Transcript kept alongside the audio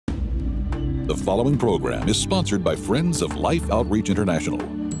The following program is sponsored by Friends of Life Outreach International.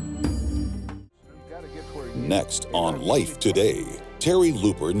 Next on Life Today, Terry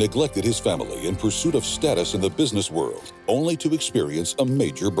Looper neglected his family in pursuit of status in the business world, only to experience a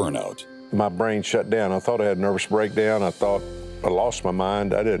major burnout. My brain shut down. I thought I had a nervous breakdown. I thought I lost my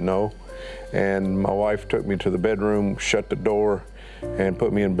mind. I didn't know. And my wife took me to the bedroom, shut the door, and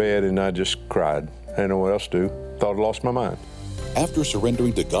put me in bed, and I just cried. I didn't know what else to do. Thought I lost my mind. After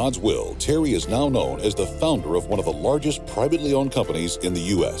surrendering to God's will, Terry is now known as the founder of one of the largest privately owned companies in the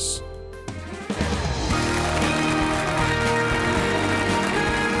U.S.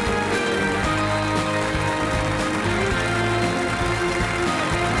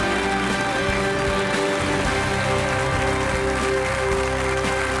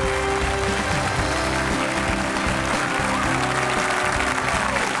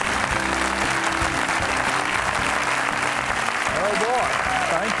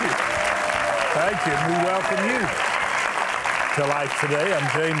 Today,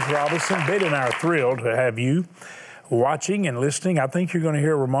 I'm James Robinson. Betty and I are thrilled to have you watching and listening. I think you're going to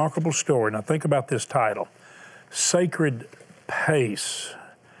hear a remarkable story. Now think about this title, Sacred Pace.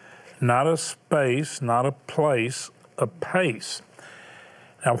 Not a space, not a place, a pace.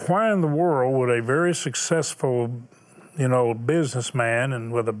 Now why in the world would a very successful, businessman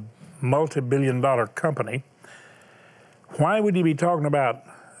and with a multi-billion-dollar company, why would he be talking about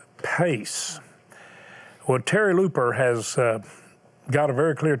pace? Well, Terry Looper has got a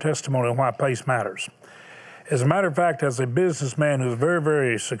very clear testimony on why pace matters. As a matter of fact, as a businessman who's very,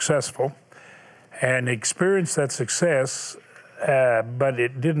 very successful and experienced that success, but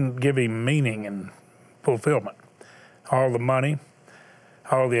it didn't give him meaning and fulfillment. All the money,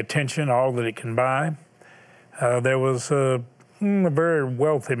 all the attention, all that it can buy. There was a very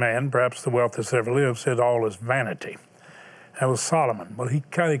wealthy man, perhaps the wealthiest ever lived, said all is vanity. That was Solomon. Well, he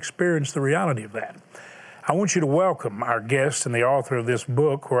kind of experienced the reality of that. I want you to welcome our guest and the author of this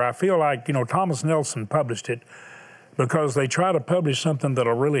book, where I feel like, Thomas Nelson published it because they try to publish something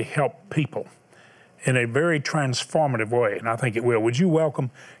that'll really help people in a very transformative way, and I think it will. Would you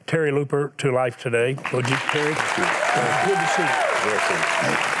welcome Terry Looper to Life Today? Would you, Terry? Good to see you.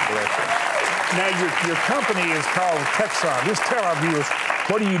 Now, your company is called Texon. Just tell our viewers,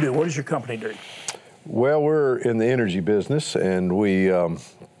 what do you do? What does your company do? Well, we're in the energy business, and we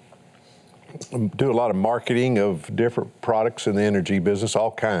do a lot of marketing of different products in the energy business,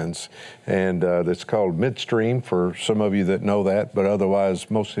 all kinds, and that's called midstream for some of you that know that, but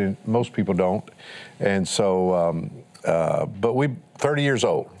otherwise most people don't. And so, but we're 30 years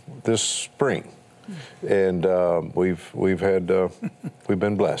old this spring, and we've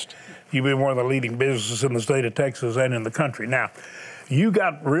been blessed. You've been one of the leading businesses in the state of Texas and in the country. Now, you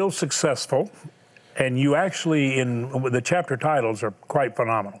got real successful, and you actually, the chapter titles are quite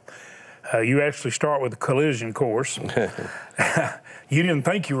phenomenal. You actually start with a collision course. You didn't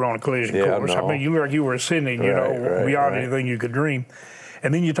think you were on a collision course. No. I mean, you looked like you were ascending, beyond anything you could dream.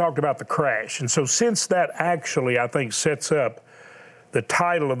 And then you talked about the crash. And so since that actually, I think, sets up the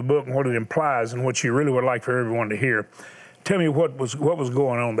title of the book and what it implies and what you really would like for everyone to hear, tell me what was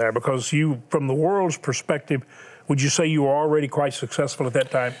going on there. Because you, from the world's perspective, would you say you were already quite successful at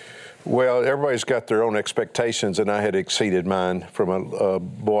that time? Well, everybody's got their own expectations, and I had exceeded mine from a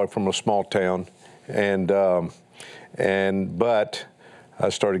boy from a small town, but I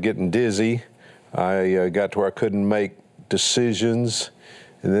started getting dizzy. I got to where I couldn't make decisions,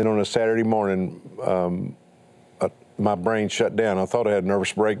 and then on a Saturday morning, my brain shut down. I thought I had a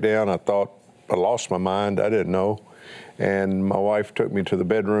nervous breakdown. I thought I lost my mind. I didn't know, and my wife took me to the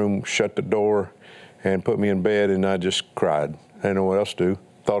bedroom, shut the door, and put me in bed, and I just cried. I didn't know what else to do.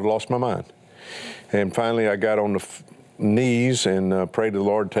 Thought I lost my mind. And finally I got on the knees and prayed to the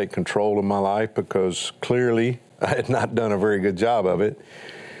Lord to take control of my life, because clearly I had not done a very good job of it.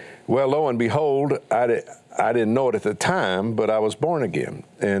 Well, lo and behold, I didn't know it at the time, but I was born again.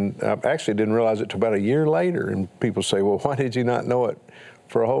 And I actually didn't realize it until about a year later. And people say, well, why did you not know it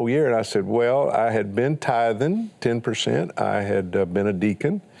for a whole year? And I said, well, I had been tithing 10%. I had been a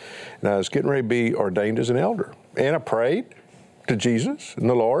deacon, and I was getting ready to be ordained as an elder. And I prayed to Jesus and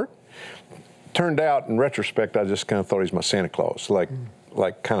the Lord. Turned out, in retrospect, I just kind of thought he was my Santa Claus, like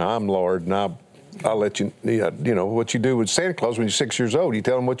kind of I'm Lord, and I'll let you, what you do with Santa Claus when you're 6 years old, you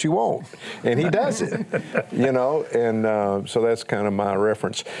tell him what you want, and he does it, and so that's kind of my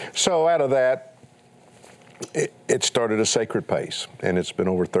reference. So out of that, it started a sacred pace, and it's been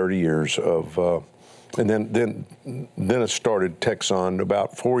over 30 years of, and then it started Texon,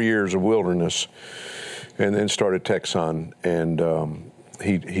 about 4 years of wilderness, and then started Texon, and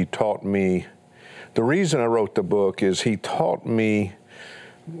he taught me. The reason I wrote the book is he taught me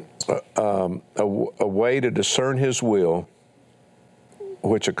a way to discern His will,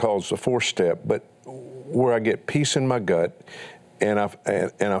 which it calls the fourth step, but where I get peace in my gut, and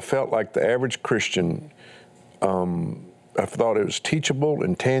I felt like the average Christian. I thought it was teachable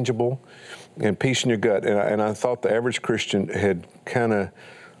and tangible, and peace in your gut. And I thought the average Christian had kind of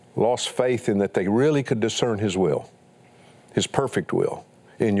lost faith in that they really could discern His will, His perfect will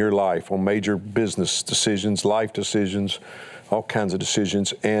in your life on major business decisions, life decisions, all kinds of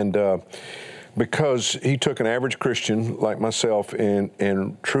decisions. And because He took an average Christian like myself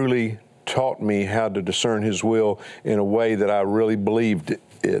and truly taught me how to discern His will in a way that I really believed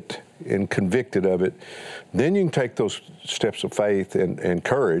it and convicted of it, then you can take those steps of faith and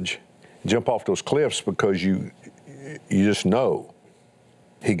courage, jump off those cliffs because you just know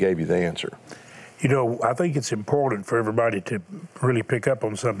He gave you the answer. You know, I think it's important for everybody to really pick up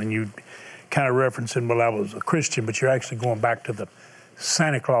on something. You kind of referencing, well, I was a Christian, but you're actually going back to the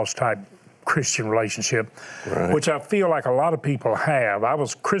Santa Claus type Christian relationship, right, which I feel like a lot of people have. I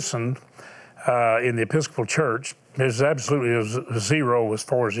was christened in the Episcopal Church. There's absolutely a zero as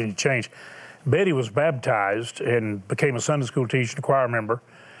far as any change. Betty was baptized and became a Sunday school teacher, a choir member,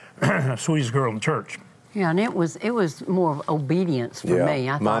 sweetest girl in the church. Yeah, and it was more of obedience for me.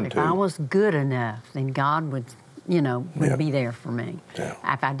 I thought if I was good enough, then God would be there for me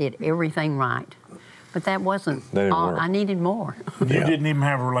if I did everything right. But that wasn't all. I needed more. You didn't even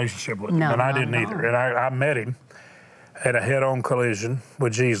have a relationship with him, and I didn't either. And I met him at a head-on collision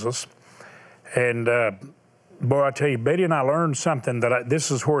with Jesus. And boy, I tell you, Betty and I learned something that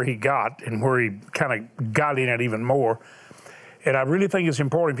this is where he got and where he kind of got in it even more. And I really think it's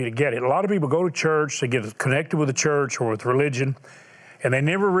important for you to get it. A lot of people go to church, they get connected with the church or with religion, and they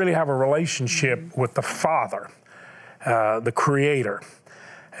never really have a relationship with the Father, the Creator,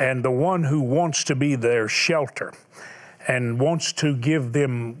 and the one who wants to be their shelter and wants to give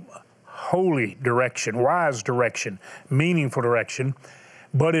them holy direction, wise direction, meaningful direction.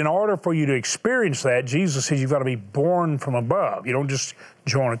 But in order for you to experience that, Jesus says you've got to be born from above. You don't just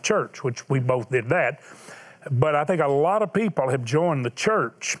join a church, which we both did that. But I think a lot of people have joined the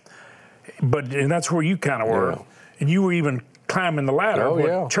church, and that's where you kind of were. Yeah. And you were even climbing the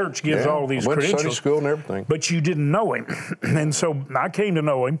ladder. Church gives all these went credentials. To Sunday school and everything. But you didn't know him. And so I came to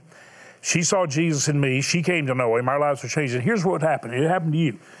know him. She saw Jesus in me. She came to know him. Our lives were changed. And here's what happened. It happened to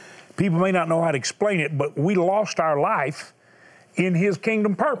you. People may not know how to explain it, but we lost our life in his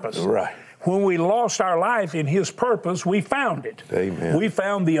kingdom purpose. Right. When we lost our life in his purpose, we found it. Amen. We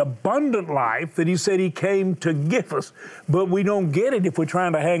found the abundant life that he said he came to give us, but we don't get it if we're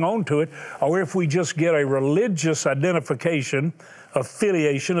trying to hang on to it, or if we just get a religious identification,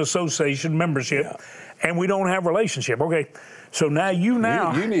 affiliation, association, membership, and we don't have relationship. Okay, so now you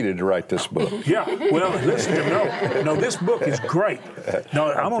needed to write this book. Yeah, well, listen to no, this book is great.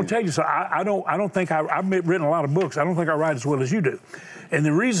 No, I'm going to tell you something. I don't think I've written a lot of books. I don't think I write as well as you do. And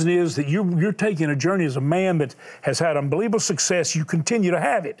the reason is that you're taking a journey as a man that has had unbelievable success. You continue to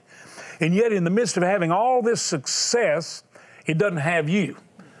have it. And yet in the midst of having all this success, it doesn't have you.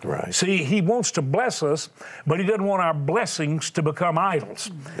 Right. See, he wants to bless us, but he doesn't want our blessings to become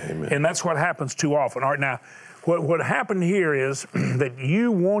idols. Amen. And that's what happens too often. All right, now, what happened here is that you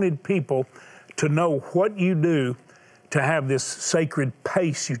wanted people to know what you do to have this sacred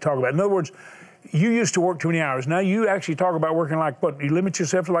pace you talk about. In other words, you used to work too many hours. Now you actually talk about working like what? You limit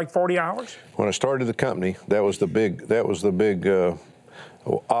yourself to like 40 hours? When I started the company, that was the big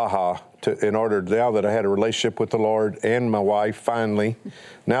aha. In order, now that I had a relationship with the Lord and my wife, finally,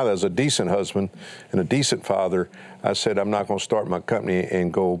 now that as a decent husband and a decent father, I said I'm not going to start my company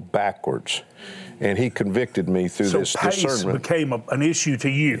and go backwards. And he convicted me through this discernment. So pace became an issue to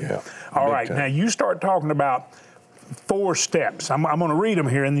you. Yeah. All right, now you start talking about 4 steps. I'm going to read them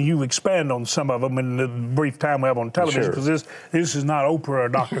here, and then you expand on some of them in the brief time we have on television, because this is not Oprah or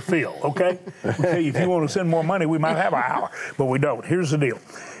Dr. Phil, okay? If you want to send more money, we might have an hour, but we don't. Here's the deal.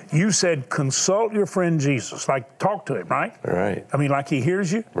 You said consult your friend Jesus, like talk to him, right? Right. I mean, like he hears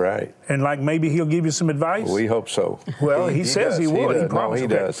you? Right. And like maybe he'll give you some advice? We hope so. Well, he says he will. He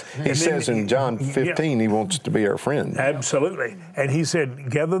does. He says in John 15 he wants to be our friend. Absolutely. And he said,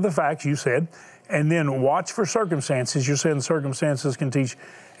 gather the facts, you said, and then watch for circumstances. You're saying circumstances can teach,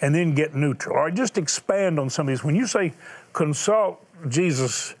 and then get neutral. All right, just expand on some of these. When you say consult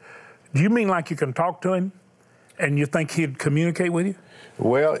Jesus, do you mean like you can talk to him and you think he'd communicate with you?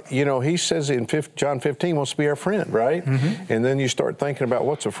 Well, he says in John 15 wants to be our friend, right? Mm-hmm. And then you start thinking about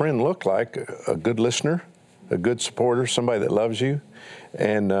what's a friend look like, a good listener, a good supporter, somebody that loves you.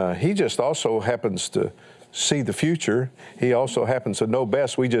 And he just also happens to see the future. He also happens to know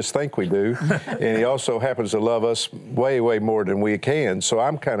best. We just think we do. And he also happens to love us way, way more than we can. So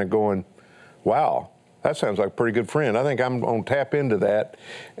I'm kind of going, wow, that sounds like a pretty good friend. I think I'm going to tap into that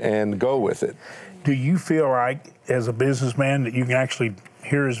and go with it. Do you feel like, as a businessman, that you can actually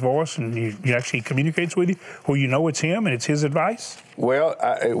hear his voice and he actually communicates with you, or you know it's him and it's his advice? Well,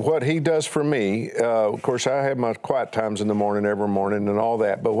 what he does for me, of course, I have my quiet times in the morning, every morning and all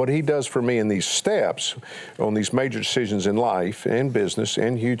that, but what he does for me in these steps, on these major decisions in life and business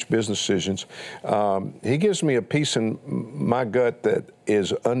and huge business decisions, he gives me a peace in my gut that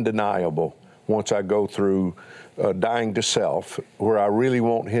is undeniable once I go through dying to self, where I really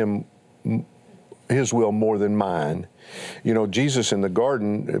want his will more than mine. You know, Jesus in the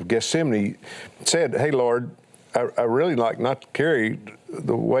Garden of Gethsemane said, hey, Lord, I really like not to carry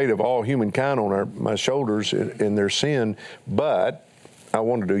the weight of all humankind on my shoulders in their sin, but I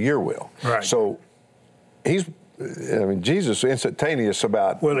want to do your will. Right. So Jesus is instantaneous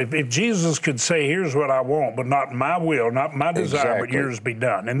about... Well, if Jesus could say, here's what I want, but not my will, not my desire, Exactly. but yours be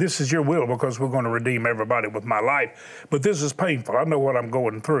done. And this is your will because we're going to redeem everybody with my life. But this is painful. I know what I'm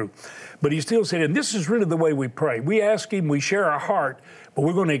going through. But he still said, and this is really the way we pray. We ask him, we share our heart, but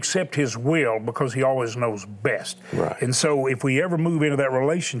we're going to accept his will because he always knows best. Right. And so if we ever move into that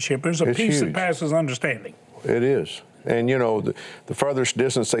relationship, there's a peace that passes understanding. It is. And, you know, the farthest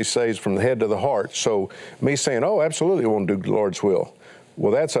distance, they say, is from the head to the heart. So me saying, oh, absolutely I want to do the Lord's will.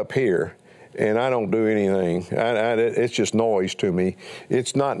 Well, that's up here, and I don't do anything. It's just noise to me.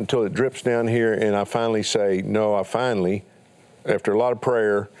 It's not until it drips down here and I finally say, no, I finally, after a lot of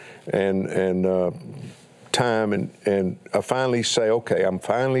prayer and time, and I finally say, okay, I'm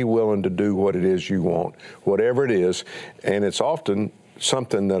finally willing to do what it is you want, whatever it is. And it's often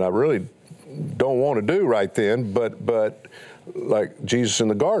something that I really don't want to do right then, but like Jesus in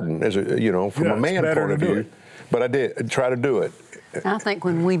the garden, as from a man point of view. But I did try to do it. I think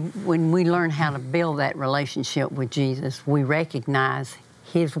when we learn how to build that relationship with Jesus, we recognize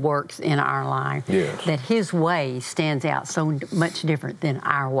his works in our life. Yes. That his way stands out so much different than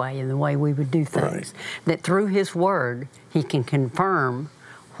our way and the way we would do things. Right. That through his word, he can confirm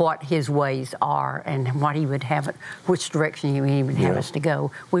what his ways are and what he would have it, which direction he would have us to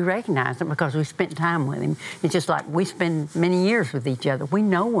go. We recognize it because we spent time with him. It's just like we spend many years with each other. We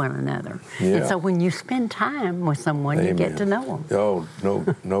know one another. Yeah. And so when you spend time with someone, Amen. you get to know them. Oh,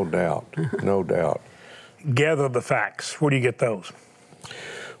 no doubt, no doubt. Gather the facts. Where do you get those?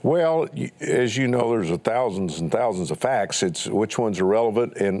 Well, as you know, there's thousands and thousands of facts. It's which ones are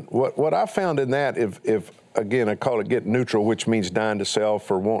relevant. And what I found in that, if again, I call it get neutral, which means dying to self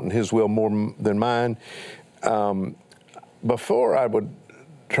or wanting his will more than mine. Before I would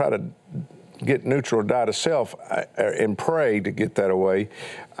try to get neutral or die to self and pray to get that away,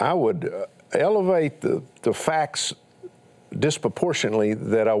 I would elevate the facts disproportionately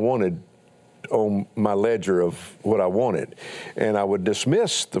that I wanted on my ledger of what I wanted. And I would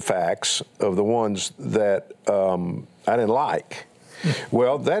dismiss the facts of the ones that I didn't like.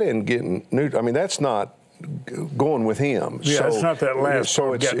 Well, that isn't getting neutral. I mean, that's not going with him. Yeah, so, it's not that last so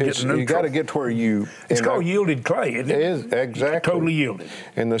part. It's you got to get to where you... It's called yielded clay, isn't it? It is, exactly. Totally yielded.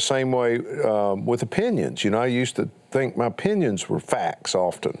 In the same way with opinions. I used to think my opinions were facts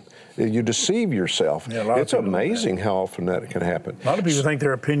often. You deceive yourself. Yeah, it's amazing how often that can happen. A lot of people think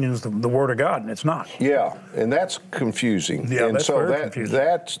their opinion's the Word of God, and it's not. Yeah, and that's confusing. Yeah, and that's so very confusing.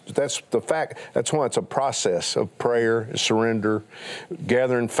 That's the fact. That's why it's a process of prayer, surrender,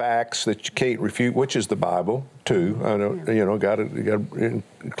 gathering facts that you can't refute, which is the Bible too. I know, got to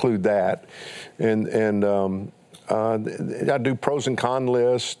include that, and. I do pros and con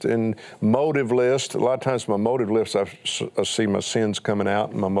list and motive list. A lot of times my motive list, I see my sins coming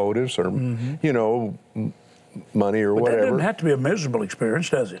out in my motives or, money or but whatever. That doesn't have to be a miserable experience,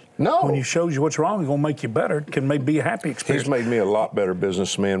 does it? No. When he shows you what's wrong, he's going to make you better. It can maybe be a happy experience. He's made me a lot better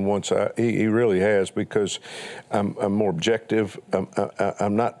businessman once. He really has, because I'm more objective.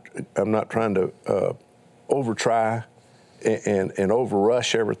 I'm not trying to over-try and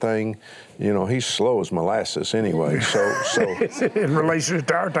overrush everything. He's slow as molasses anyway. So in relation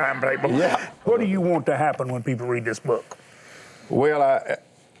to our timetable. Yeah. What do you want to happen when people read this book? Well,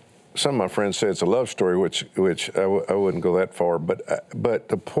 some of my friends say it's a love story, which I wouldn't go that far. But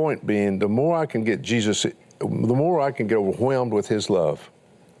the point being, the more I can get Jesus, the more I can get overwhelmed with his love,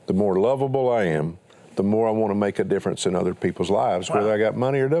 the more lovable I am, the more I want to make a difference in other people's lives, whether I got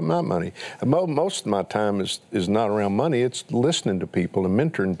money or not money. Most of my time is not around money. It's listening to people and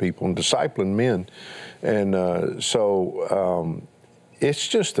mentoring people and discipling men. And so it's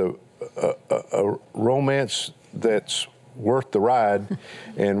just a romance that's worth the ride.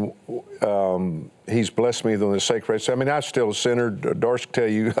 And He's blessed me on the sacred. I mean, I'm still a sinner. Doris can tell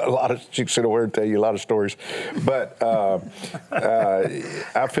you a lot of. She can sit over and tell you a lot of stories, but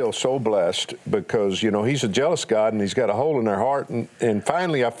I feel so blessed because He's a jealous God and He's got a hole in our heart, and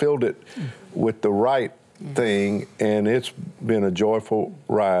finally I filled it with the right thing, and it's been a joyful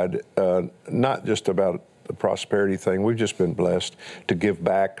ride. Not just about the prosperity thing. We've just been blessed to give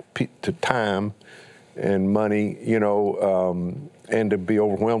back to time and money, and to be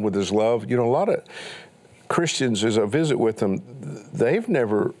overwhelmed with His love. A lot of Christians, as I visit with them, they're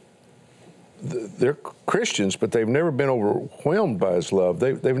Christians, but they've never been overwhelmed by His love.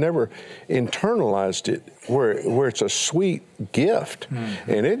 They've never internalized it where it's a sweet gift,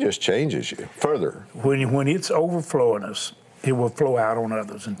 and it just changes you further. When it's overflowing us, it will flow out on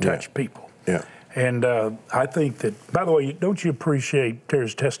others and touch people. Yeah. And I think that, by the way, don't you appreciate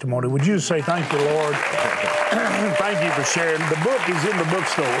Terry's testimony? Would you say, thank you, Lord? Thank you for sharing. The book is in the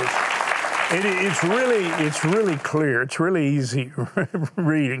bookstores. It's really clear. It's really easy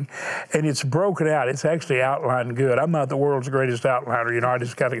reading, and it's broken out. It's actually outlined good. I'm not the world's greatest outliner. I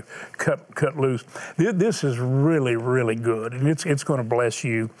just got to cut loose. This is really, really good, and it's going to bless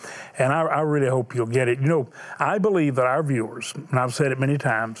you, and I really hope you'll get it. I believe that our viewers, and I've said it many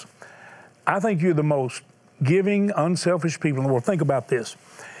times, I think you're the most giving, unselfish people in the world. Think about this.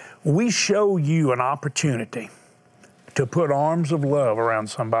 We show you an opportunity to put arms of love around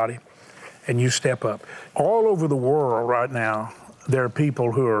somebody, and you step up. All over the world right now, there are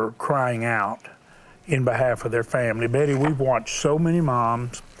people who are crying out in behalf of their family. Betty, we've watched so many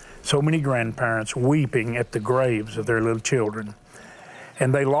moms, so many grandparents weeping at the graves of their little children.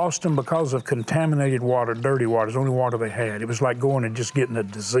 And they lost them because of contaminated water, dirty water. It's the only water they had. It was like going and just getting a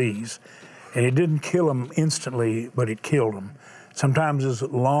disease. And it didn't kill them instantly, but it killed them. Sometimes it's a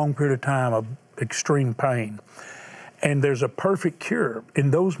long period of time of extreme pain. And there's a perfect cure.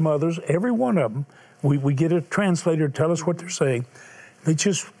 In those mothers, every one of them, we get a translator to tell us what they're saying. They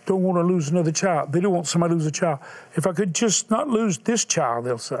just don't want to lose another child. They don't want somebody to lose a child. If I could just not lose this child,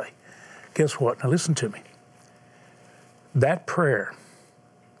 they'll say. Guess what? Now listen to me. That prayer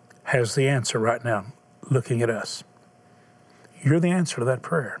has the answer right now, looking at us. You're the answer to that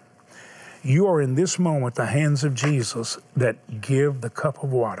prayer. You are in this moment the hands of Jesus that give the cup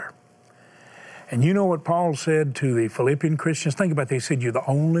of water. And you know what Paul said to the Philippian Christians? Think about it. He said, you're the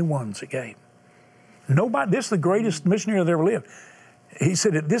only ones that gave. Nobody, this is the greatest missionary that ever lived. He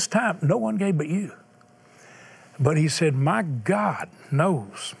said, at this time, no one gave but you. But he said, my God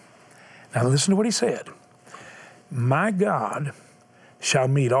knows. Now listen to what he said. My God shall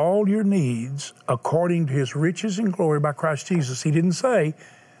meet all your needs according to His riches and glory by Christ Jesus. He didn't say,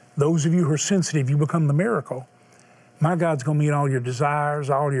 those of you who are sensitive, you become the miracle. My God's going to meet all your desires,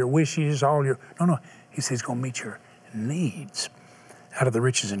 all your wishes, No. He says He's going to meet your needs out of the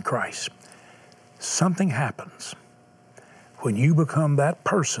riches in Christ. Something happens when you become that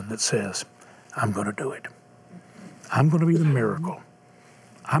person that says, I'm going to do it. I'm going to be the miracle.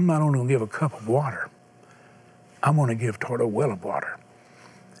 I'm not only going to give a cup of water, I'm going to give toward a well of water.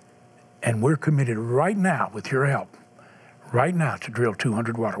 And we're committed right now, with your help, right now to drill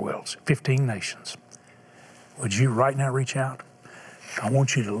 200 water wells, 15 nations. Would you right now reach out? I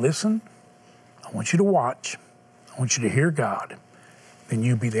want you to listen. I want you to watch. I want you to hear God. Then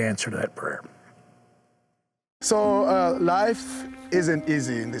you be the answer to that prayer. So life isn't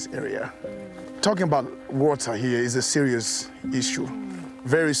easy in this area. Talking about water here is a serious issue,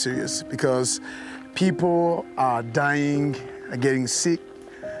 very serious, because people are dying, are getting sick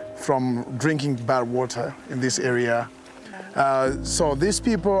from drinking bad water in this area. So these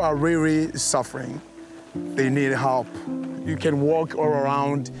people are really suffering. They need help. You can walk all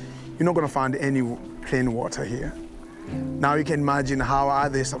around, you're not going to find any clean water here. Now you can imagine how are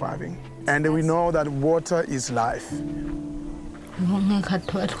they surviving. And we know that water is life.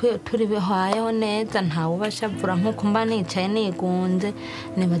 turi bihayeho neza ntawe ubashavura nk'uko mba nicaye nigunze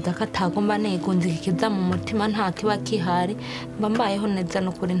nibaza ko atagomba nigunze ikiza mu mutima nta kiba kihari mba mbayeho neza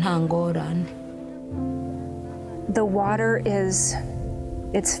no kuri nta ngorane. The water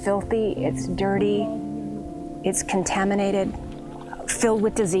it's filthy, it's dirty, it's contaminated, filled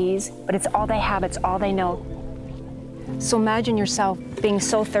with disease, but it's all they have, it's all they know. So imagine yourself being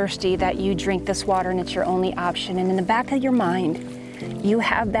so thirsty that you drink this water and it's your only option. And in the back of your mind, you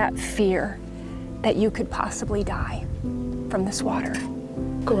have that fear that you could possibly die from this water.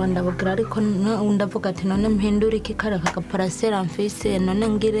 Ndavugira ariko ndavuga ati none mpindura iki kare kagaparasera mfise none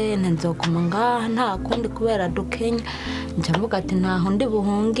ngire ntazokuma ngaha nta kundi kubera dukenya nje mvuga ati ntaho ndi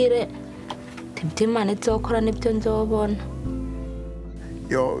buhungire Imana izokora nibyo nzobona.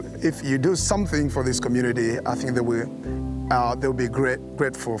 If you do something for this community, I think they will they'll be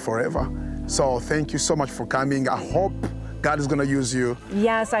grateful forever. So thank you so much for coming. I hope God is going to use you.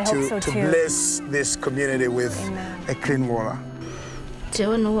 Yes, I hope so to too. bless this community with a clean water.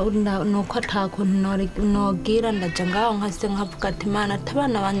 jewe nokwatako nogira ndaja ngaho nkase nkavuga ati Mana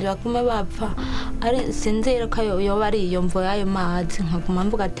abana banje bagume bapfa ari sinzira ko yoba ari iyo mvo y'ayo mazi nkaguma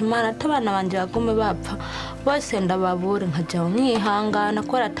mvuga ati Mana abana banje bagume bapfa bose ndababure nkajaho nkihangana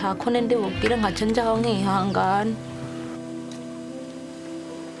ko atakone ndi bubwire nkaca njaho nkihangana.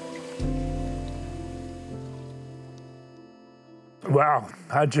 Wow,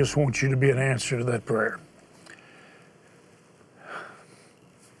 I just want you to be an answer to that prayer.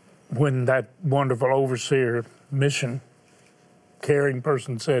 When that wonderful overseer, mission, caring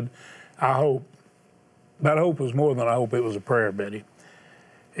person said, I hope, that hope was more than a hope, it was a prayer, Betty.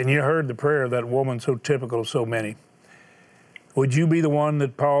 And you heard the prayer of that woman, so typical of so many. Would you be the one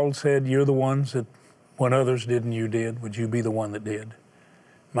that Paul said, you're the ones that when others didn't, you did? Would you be the one that did?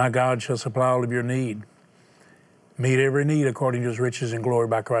 My God shall supply all of your need. Meet every need according to his riches and glory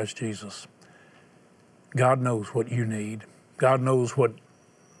by Christ Jesus. God knows what you need. God knows what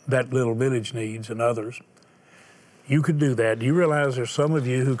that little village needs and others. You could do that. Do you realize there's some of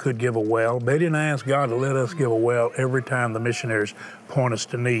you who could give a well? Betty and I asked God to let us give a well every time the missionaries point us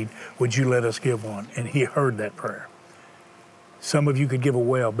to need. Would you let us give one? And he heard that prayer. Some of you could give a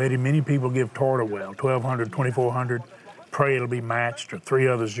well. Betty, many people give toward a well, $1,200, $2,400. Pray it'll be matched or 3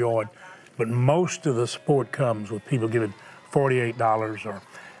 others join. But most of the support comes with people giving $48 or,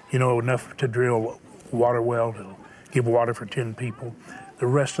 enough to drill a water well, to give water for 10 people the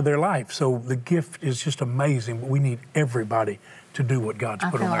rest of their life. So the gift is just amazing, but we need everybody to do what God's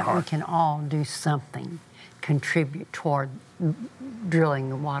put on their heart. I feel like we can all do something, contribute toward drilling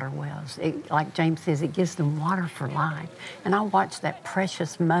the water wells. Like James says, it gives them water for life. And I watched that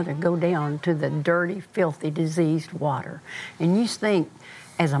precious mother go down to the dirty, filthy, diseased water. And you think,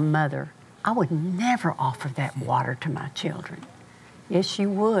 as a mother, I would never offer that water to my children. Yes, you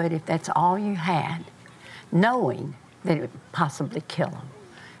would if that's all you had, knowing that it would possibly kill them.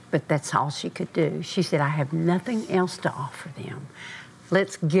 But that's all she could do. She said, I have nothing else to offer them.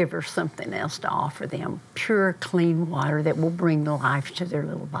 Let's give her something else to offer them, pure, clean water that will bring life to their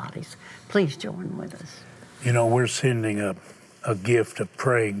little bodies. Please join with us. We're sending a gift of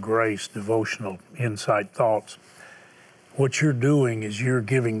praying grace, devotional insight thoughts. What you're doing is you're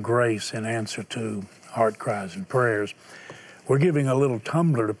giving grace in answer to heart cries and prayers. We're giving a little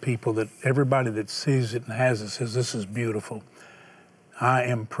tumbler to people that everybody that sees it and has it says, this is beautiful. I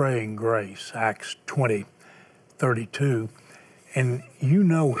am praying grace, Acts 20:32. And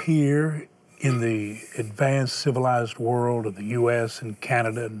here in the advanced civilized world of the U.S. and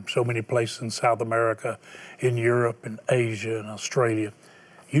Canada and so many places in South America, in Europe and Asia and Australia,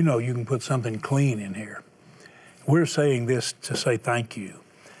 you can put something clean in here. We're saying this to say thank you,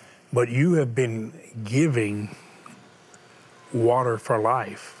 but you have been giving water for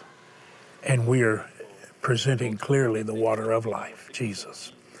life, and we are presenting clearly the water of life,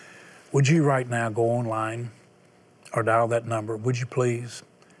 Jesus. Would you right now go online or dial that number, would you please,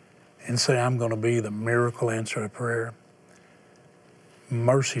 and say, I'm going to be the miracle answer to prayer?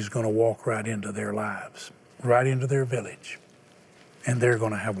 Mercy's going to walk right into their lives, right into their village, and they're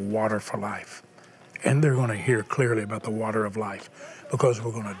going to have water for life. And they're going to hear clearly about the water of life because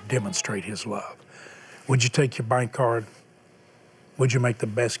we're going to demonstrate his love. Would you take your bank card? Would you make the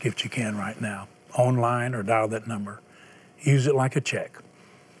best gift you can right now? Online or dial that number. Use it like a check.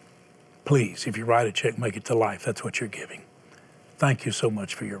 Please, if you write a check, make it to life. That's what you're giving. Thank you so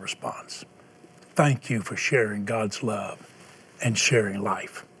much for your response. Thank you for sharing God's love and sharing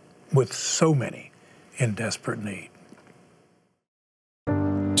life with so many in desperate need.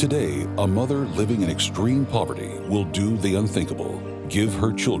 Today, a mother living in extreme poverty will do the unthinkable. Give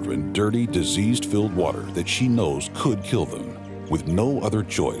her children dirty, disease-filled water that she knows could kill them. With no other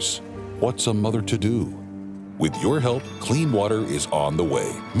choice, what's a mother to do? With your help, clean water is on the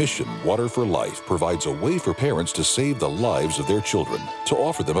way. Mission Water for Life provides a way for parents to save the lives of their children, to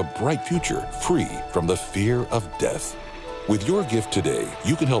offer them a bright future free from the fear of death. With your gift today,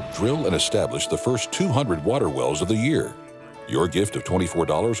 you can help drill and establish the first 200 water wells of the year. Your gift of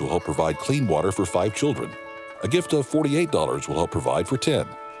 $24 will help provide clean water for 5 children. A gift of $48 will help provide for 10.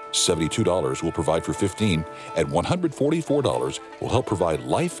 $72 will provide for 15, and $144 will help provide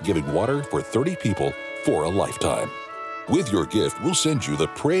life-giving water for 30 people for a lifetime. With your gift, we'll send you the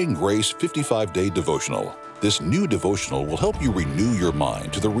Praying Grace 55-Day Devotional. This new devotional will help you renew your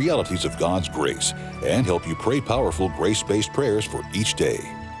mind to the realities of God's grace and help you pray powerful grace-based prayers for each day.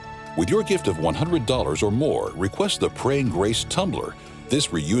 With your gift of $100 or more, request the Praying Grace Tumbler. This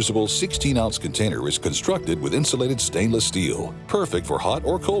reusable 16-ounce container is constructed with insulated stainless steel, perfect for hot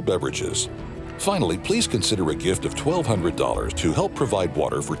or cold beverages. Finally, please consider a gift of $1,200 to help provide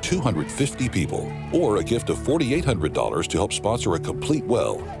water for 250 people, or a gift of $4,800 to help sponsor a complete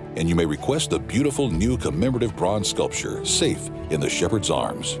well. And you may request the beautiful new commemorative bronze sculpture, Safe in the Shepherd's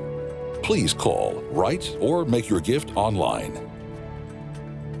Arms. Please call, write, or make your gift online.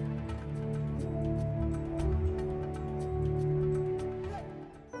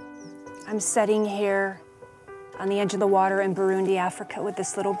 I'm sitting here on the edge of the water in Burundi, Africa, with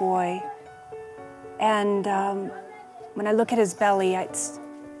this little boy. And when I look at his belly, it's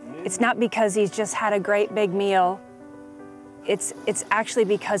not because he's just had a great big meal. It's actually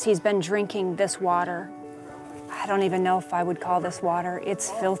because he's been drinking this water. I don't even know if I would call this water. It's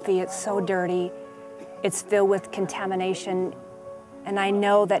filthy, it's so dirty. It's filled with contamination. And I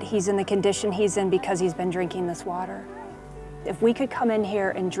know that he's in the condition he's in because he's been drinking this water. If we could come in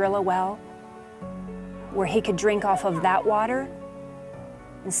here and drill a well where he could drink off of that water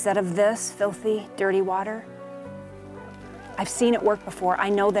instead of this filthy, dirty water, I've seen it work before. I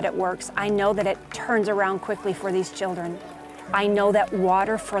know that it works. I know that it turns around quickly for these children. I know that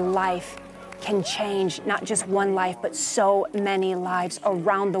water for life can change not just one life, but so many lives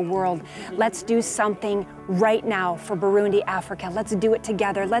around the world. Let's do something right now for Burundi, Africa. Let's do it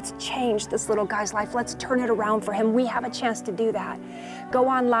together. Let's change this little guy's life. Let's turn it around for him. We have a chance to do that. Go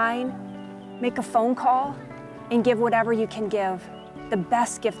online, make a phone call, and give whatever you can give, the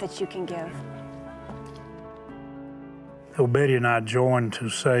best gift that you can give. So Betty and I join to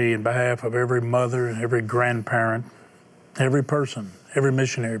say, in behalf of every mother and every grandparent, every person, every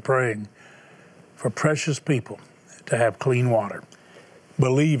missionary praying for precious people to have clean water,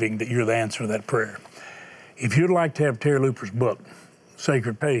 believing that you're the answer to that prayer. If you'd like to have Terry Luper's book,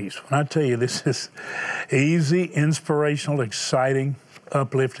 Sacred Peace, when I tell you this is easy, inspirational, exciting,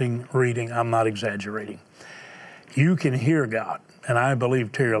 uplifting reading, I'm not exaggerating. You can hear God, and I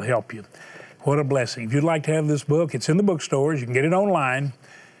believe Terry will help you. What a blessing. If you'd like to have this book, it's in the bookstores. You can get it online.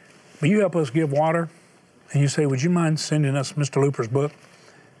 Will you help us give water? And you say, would you mind sending us Mr. Luper's book?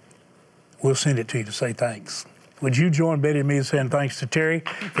 We'll send it to you to say thanks. Would you join Betty and me in saying thanks to Terry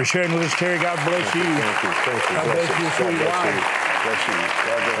for sharing with us? Terry, God bless you. Thank you. Thank you. God bless you, sweet wife.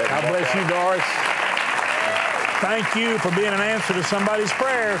 God bless you, Doris. Thank you for being an answer to somebody's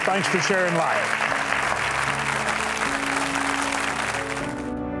prayer. Thanks for sharing life.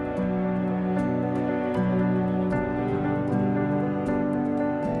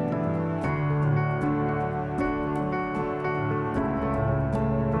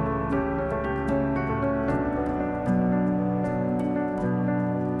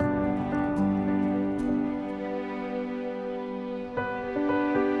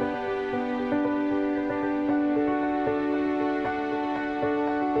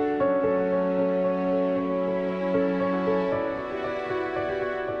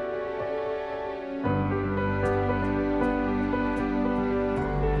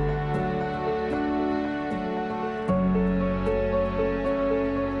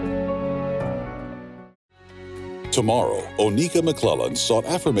 Tomorrow, Onika McClellan sought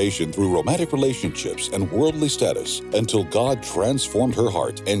affirmation through romantic relationships and worldly status until God transformed her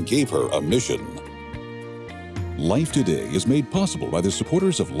heart and gave her a mission. Life Today is made possible by the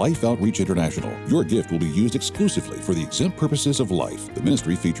supporters of Life Outreach International. Your gift will be used exclusively for the exempt purposes of life. The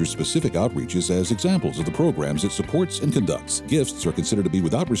ministry features specific outreaches as examples of the programs it supports and conducts. Gifts are considered to be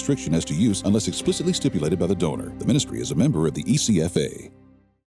without restriction as to use unless explicitly stipulated by the donor. The ministry is a member of the ECFA.